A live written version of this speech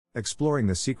Exploring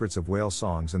the secrets of whale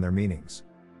songs and their meanings.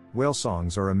 Whale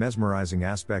songs are a mesmerizing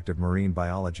aspect of marine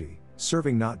biology,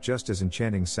 serving not just as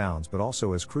enchanting sounds but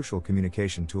also as crucial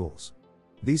communication tools.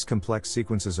 These complex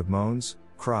sequences of moans,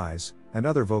 cries, and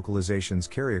other vocalizations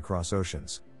carry across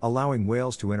oceans, allowing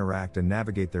whales to interact and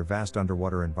navigate their vast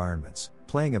underwater environments,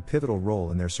 playing a pivotal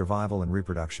role in their survival and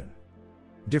reproduction.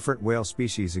 Different whale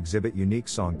species exhibit unique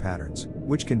song patterns,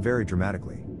 which can vary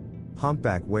dramatically.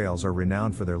 Humpback whales are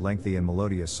renowned for their lengthy and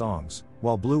melodious songs,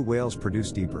 while blue whales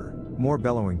produce deeper, more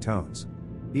bellowing tones.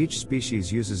 Each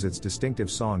species uses its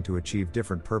distinctive song to achieve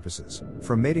different purposes,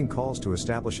 from mating calls to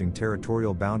establishing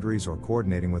territorial boundaries or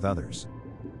coordinating with others.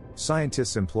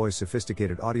 Scientists employ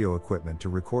sophisticated audio equipment to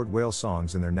record whale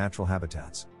songs in their natural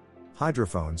habitats.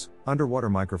 Hydrophones, underwater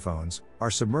microphones,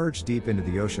 are submerged deep into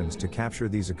the oceans to capture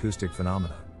these acoustic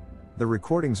phenomena. The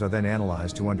recordings are then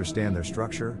analyzed to understand their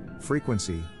structure,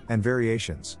 frequency, and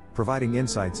variations, providing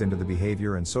insights into the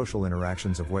behavior and social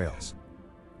interactions of whales.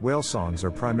 Whale songs are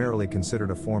primarily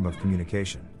considered a form of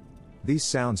communication. These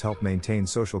sounds help maintain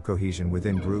social cohesion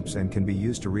within groups and can be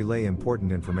used to relay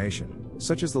important information,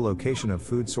 such as the location of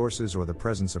food sources or the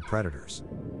presence of predators.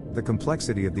 The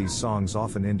complexity of these songs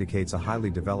often indicates a highly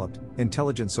developed,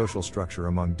 intelligent social structure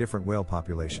among different whale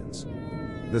populations.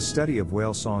 The study of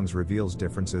whale songs reveals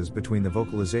differences between the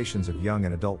vocalizations of young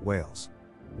and adult whales.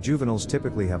 Juveniles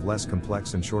typically have less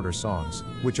complex and shorter songs,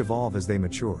 which evolve as they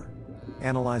mature.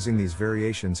 Analyzing these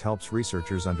variations helps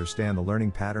researchers understand the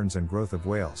learning patterns and growth of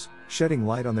whales, shedding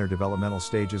light on their developmental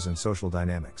stages and social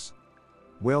dynamics.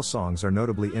 Whale songs are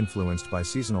notably influenced by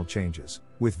seasonal changes,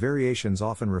 with variations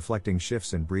often reflecting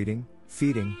shifts in breeding,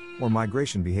 feeding, or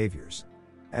migration behaviors.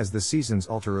 As the seasons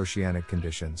alter oceanic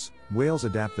conditions, whales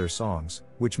adapt their songs,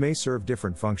 which may serve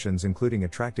different functions including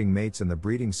attracting mates in the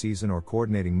breeding season or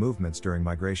coordinating movements during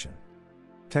migration.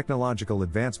 Technological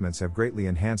advancements have greatly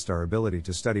enhanced our ability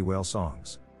to study whale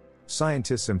songs.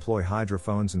 Scientists employ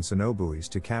hydrophones and sonobuoys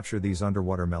to capture these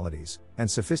underwater melodies,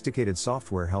 and sophisticated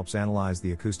software helps analyze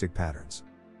the acoustic patterns.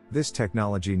 This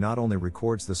technology not only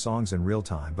records the songs in real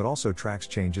time but also tracks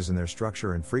changes in their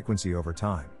structure and frequency over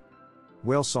time.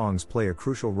 Whale songs play a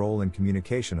crucial role in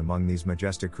communication among these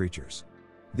majestic creatures.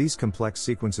 These complex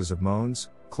sequences of moans,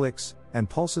 clicks, and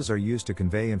pulses are used to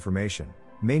convey information,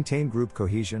 maintain group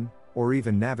cohesion, or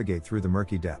even navigate through the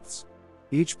murky depths.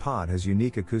 Each pod has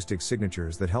unique acoustic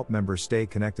signatures that help members stay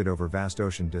connected over vast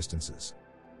ocean distances.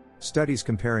 Studies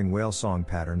comparing whale song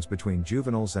patterns between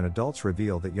juveniles and adults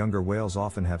reveal that younger whales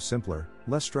often have simpler,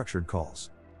 less structured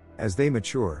calls. As they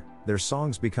mature, their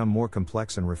songs become more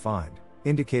complex and refined,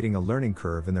 indicating a learning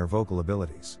curve in their vocal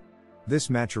abilities. This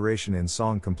maturation in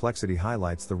song complexity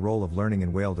highlights the role of learning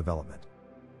in whale development.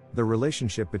 The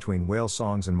relationship between whale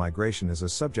songs and migration is a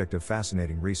subject of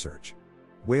fascinating research.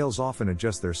 Whales often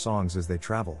adjust their songs as they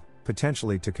travel,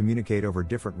 potentially to communicate over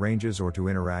different ranges or to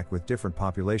interact with different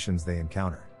populations they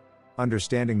encounter.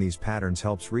 Understanding these patterns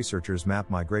helps researchers map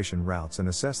migration routes and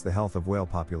assess the health of whale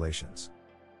populations.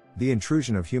 The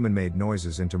intrusion of human-made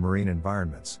noises into marine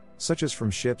environments, such as from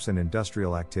ships and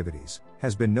industrial activities,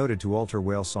 has been noted to alter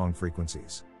whale song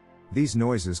frequencies. These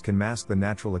noises can mask the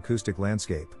natural acoustic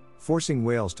landscape, forcing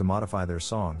whales to modify their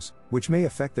songs, which may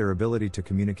affect their ability to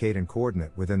communicate and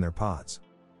coordinate within their pods.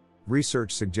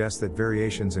 Research suggests that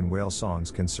variations in whale songs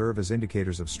can serve as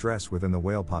indicators of stress within the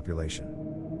whale population.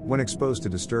 When exposed to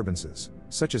disturbances,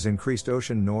 such as increased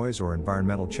ocean noise or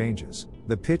environmental changes,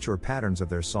 the pitch or patterns of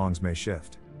their songs may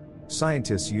shift.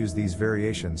 Scientists use these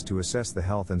variations to assess the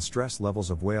health and stress levels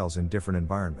of whales in different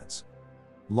environments.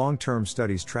 Long-term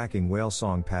studies tracking whale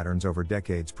song patterns over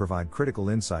decades provide critical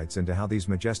insights into how these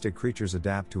majestic creatures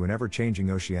adapt to an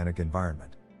ever-changing oceanic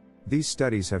environment. These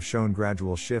studies have shown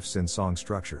gradual shifts in song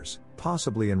structures,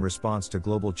 possibly in response to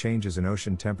global changes in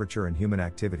ocean temperature and human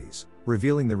activities,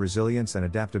 revealing the resilience and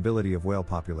adaptability of whale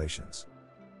populations.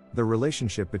 The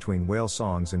relationship between whale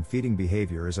songs and feeding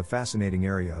behavior is a fascinating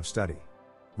area of study.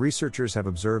 Researchers have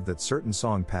observed that certain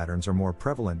song patterns are more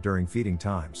prevalent during feeding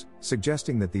times,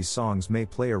 suggesting that these songs may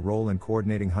play a role in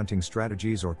coordinating hunting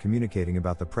strategies or communicating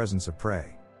about the presence of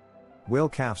prey. Whale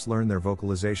calves learn their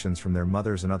vocalizations from their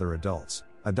mothers and other adults,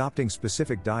 adopting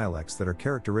specific dialects that are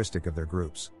characteristic of their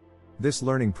groups. This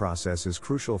learning process is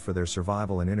crucial for their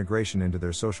survival and integration into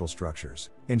their social structures,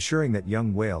 ensuring that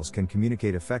young whales can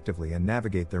communicate effectively and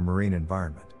navigate their marine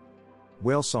environment.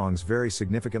 Whale songs vary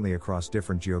significantly across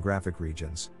different geographic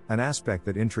regions, an aspect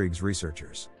that intrigues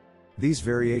researchers. These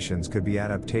variations could be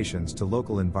adaptations to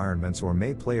local environments or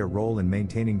may play a role in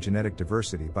maintaining genetic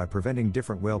diversity by preventing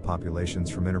different whale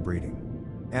populations from interbreeding.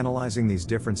 Analyzing these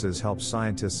differences helps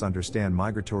scientists understand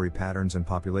migratory patterns and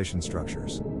population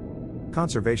structures.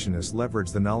 Conservationists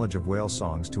leverage the knowledge of whale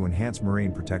songs to enhance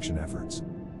marine protection efforts.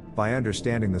 By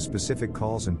understanding the specific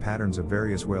calls and patterns of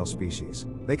various whale species,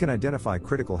 they can identify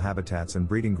critical habitats and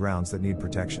breeding grounds that need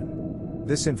protection.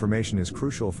 This information is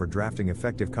crucial for drafting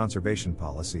effective conservation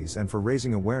policies and for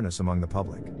raising awareness among the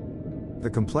public. The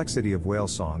complexity of whale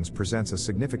songs presents a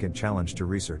significant challenge to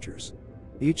researchers.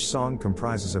 Each song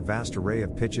comprises a vast array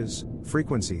of pitches,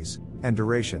 frequencies, and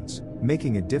durations,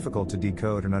 making it difficult to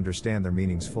decode and understand their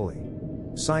meanings fully.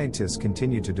 Scientists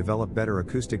continue to develop better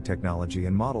acoustic technology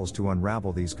and models to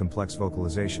unravel these complex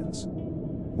vocalizations.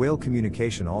 Whale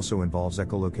communication also involves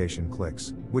echolocation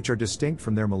clicks, which are distinct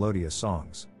from their melodious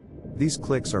songs. These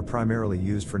clicks are primarily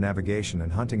used for navigation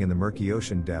and hunting in the murky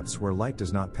ocean depths where light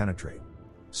does not penetrate.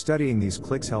 Studying these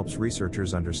clicks helps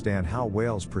researchers understand how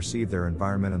whales perceive their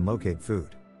environment and locate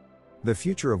food. The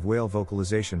future of whale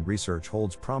vocalization research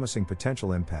holds promising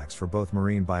potential impacts for both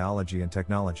marine biology and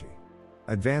technology.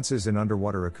 Advances in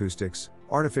underwater acoustics,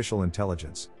 artificial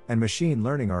intelligence, and machine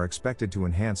learning are expected to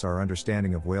enhance our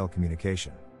understanding of whale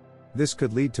communication. This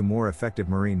could lead to more effective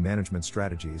marine management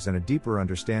strategies and a deeper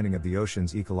understanding of the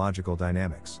ocean's ecological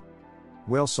dynamics.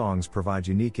 Whale songs provide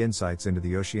unique insights into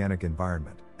the oceanic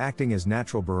environment, acting as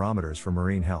natural barometers for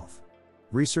marine health.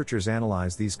 Researchers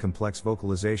analyze these complex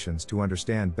vocalizations to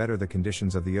understand better the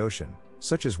conditions of the ocean,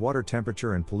 such as water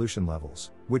temperature and pollution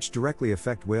levels, which directly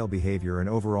affect whale behavior and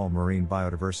overall marine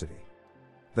biodiversity.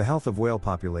 The health of whale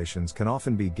populations can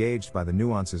often be gauged by the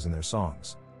nuances in their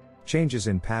songs. Changes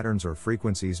in patterns or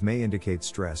frequencies may indicate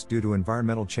stress due to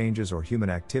environmental changes or human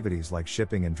activities like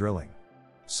shipping and drilling.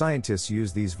 Scientists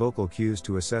use these vocal cues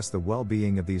to assess the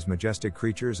well-being of these majestic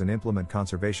creatures and implement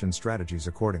conservation strategies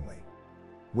accordingly.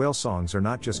 Whale songs are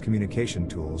not just communication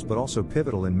tools but also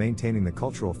pivotal in maintaining the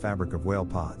cultural fabric of whale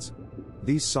pods.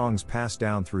 These songs pass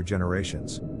down through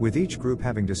generations, with each group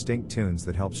having distinct tunes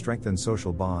that help strengthen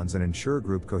social bonds and ensure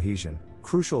group cohesion,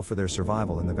 crucial for their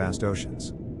survival in the vast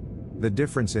oceans. The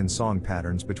difference in song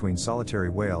patterns between solitary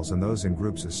whales and those in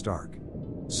groups is stark.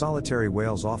 Solitary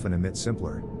whales often emit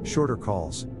simpler, shorter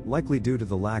calls, likely due to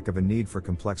the lack of a need for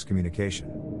complex communication.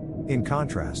 In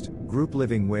contrast,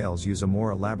 group-living whales use a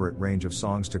more elaborate range of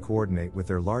songs to coordinate with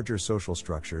their larger social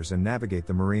structures and navigate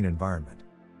the marine environment.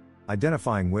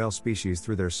 Identifying whale species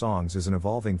through their songs is an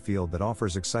evolving field that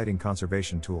offers exciting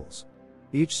conservation tools.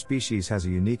 Each species has a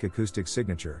unique acoustic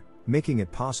signature, making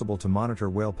it possible to monitor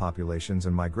whale populations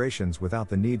and migrations without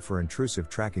the need for intrusive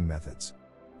tracking methods.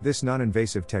 This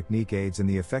non-invasive technique aids in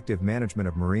the effective management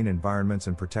of marine environments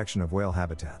and protection of whale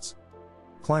habitats.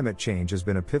 Climate change has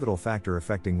been a pivotal factor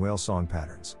affecting whale song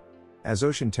patterns. As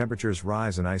ocean temperatures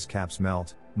rise and ice caps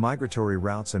melt, migratory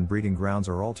routes and breeding grounds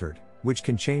are altered, which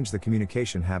can change the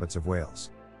communication habits of whales.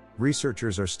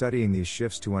 Researchers are studying these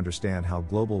shifts to understand how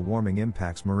global warming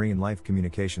impacts marine life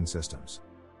communication systems.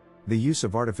 The use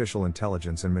of artificial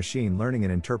intelligence and machine learning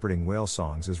in interpreting whale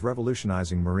songs is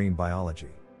revolutionizing marine biology.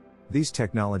 These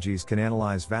technologies can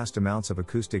analyze vast amounts of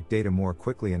acoustic data more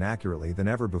quickly and accurately than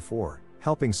ever before,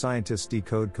 helping scientists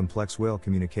decode complex whale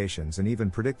communications and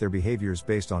even predict their behaviors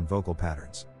based on vocal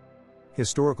patterns.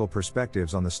 Historical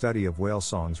perspectives on the study of whale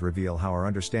songs reveal how our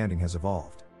understanding has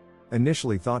evolved.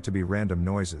 Initially thought to be random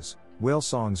noises, whale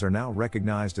songs are now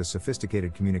recognized as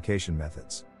sophisticated communication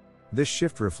methods. This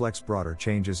shift reflects broader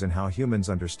changes in how humans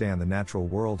understand the natural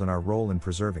world and our role in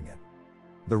preserving it.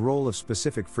 The role of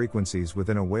specific frequencies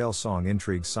within a whale song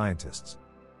intrigues scientists.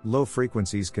 Low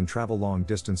frequencies can travel long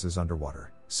distances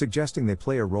underwater, suggesting they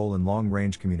play a role in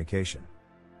long-range communication.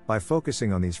 By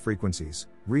focusing on these frequencies,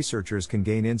 researchers can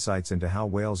gain insights into how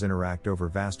whales interact over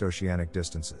vast oceanic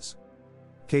distances.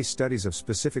 Case studies of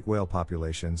specific whale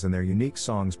populations and their unique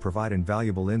songs provide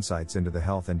invaluable insights into the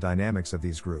health and dynamics of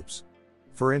these groups.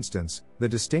 For instance, the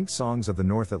distinct songs of the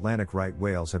North Atlantic right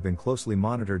whales have been closely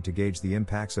monitored to gauge the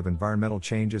impacts of environmental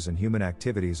changes and human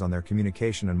activities on their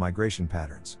communication and migration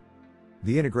patterns.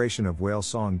 The integration of whale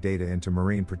song data into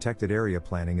marine protected area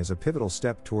planning is a pivotal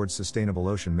step towards sustainable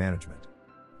ocean management.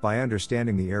 By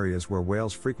understanding the areas where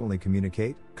whales frequently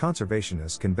communicate,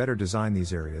 conservationists can better design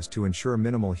these areas to ensure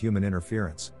minimal human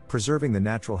interference, preserving the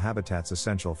natural habitats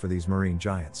essential for these marine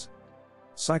giants.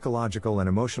 Psychological and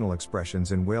emotional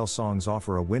expressions in whale songs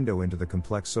offer a window into the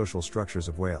complex social structures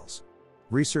of whales.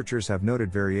 Researchers have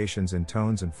noted variations in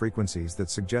tones and frequencies that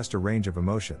suggest a range of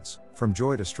emotions, from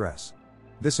joy to stress.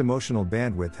 This emotional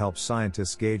bandwidth helps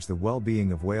scientists gauge the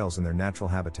well-being of whales in their natural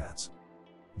habitats.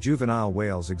 Juvenile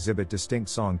whales exhibit distinct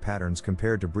song patterns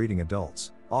compared to breeding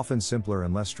adults, often simpler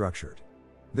and less structured.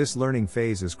 This learning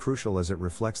phase is crucial as it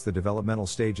reflects the developmental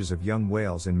stages of young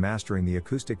whales in mastering the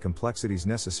acoustic complexities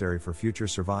necessary for future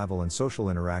survival and social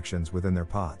interactions within their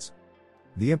pods.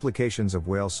 The implications of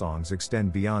whale songs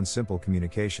extend beyond simple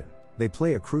communication. They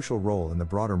play a crucial role in the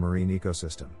broader marine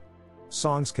ecosystem.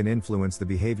 Songs can influence the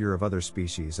behavior of other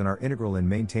species and are integral in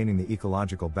maintaining the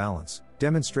ecological balance,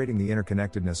 demonstrating the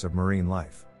interconnectedness of marine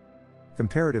life.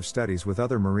 Comparative studies with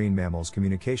other marine mammals'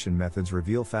 communication methods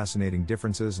reveal fascinating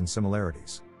differences and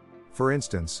similarities. For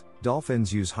instance,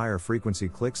 dolphins use higher frequency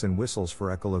clicks and whistles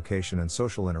for echolocation and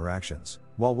social interactions,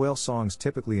 while whale songs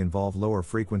typically involve lower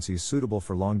frequencies suitable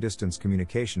for long-distance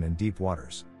communication in deep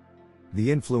waters. The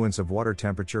influence of water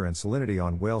temperature and salinity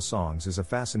on whale songs is a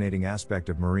fascinating aspect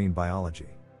of marine biology.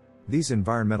 These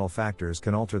environmental factors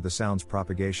can alter the sound's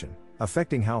propagation,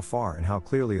 affecting how far and how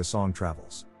clearly a song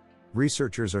travels.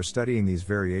 Researchers are studying these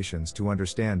variations to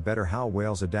understand better how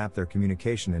whales adapt their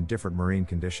communication in different marine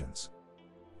conditions.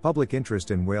 Public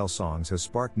interest in whale songs has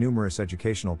sparked numerous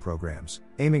educational programs,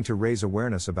 aiming to raise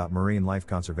awareness about marine life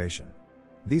conservation.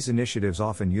 These initiatives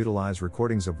often utilize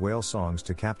recordings of whale songs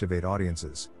to captivate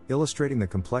audiences, illustrating the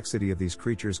complexity of these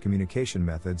creatures' communication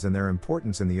methods and their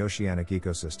importance in the oceanic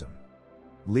ecosystem.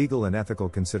 Legal and ethical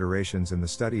considerations in the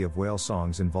study of whale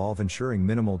songs involve ensuring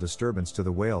minimal disturbance to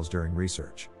the whales during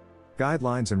research.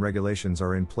 Guidelines and regulations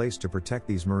are in place to protect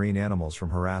these marine animals from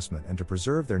harassment and to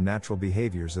preserve their natural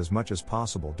behaviors as much as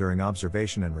possible during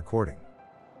observation and recording.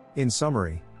 In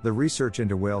summary, the research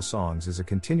into whale songs is a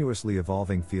continuously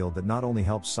evolving field that not only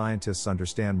helps scientists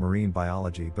understand marine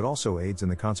biology but also aids in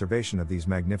the conservation of these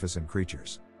magnificent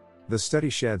creatures. The study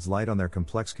sheds light on their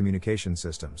complex communication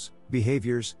systems,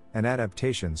 behaviors, and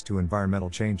adaptations to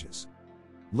environmental changes.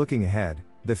 Looking ahead,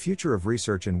 the future of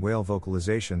research in whale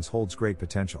vocalizations holds great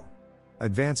potential.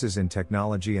 Advances in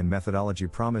technology and methodology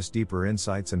promise deeper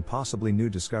insights and possibly new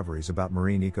discoveries about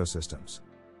marine ecosystems.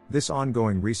 This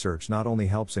ongoing research not only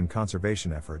helps in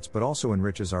conservation efforts but also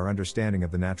enriches our understanding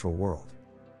of the natural world.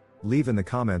 Leave in the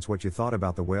comments what you thought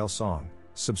about the whale song,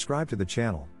 subscribe to the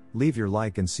channel, leave your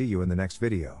like and see you in the next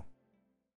video.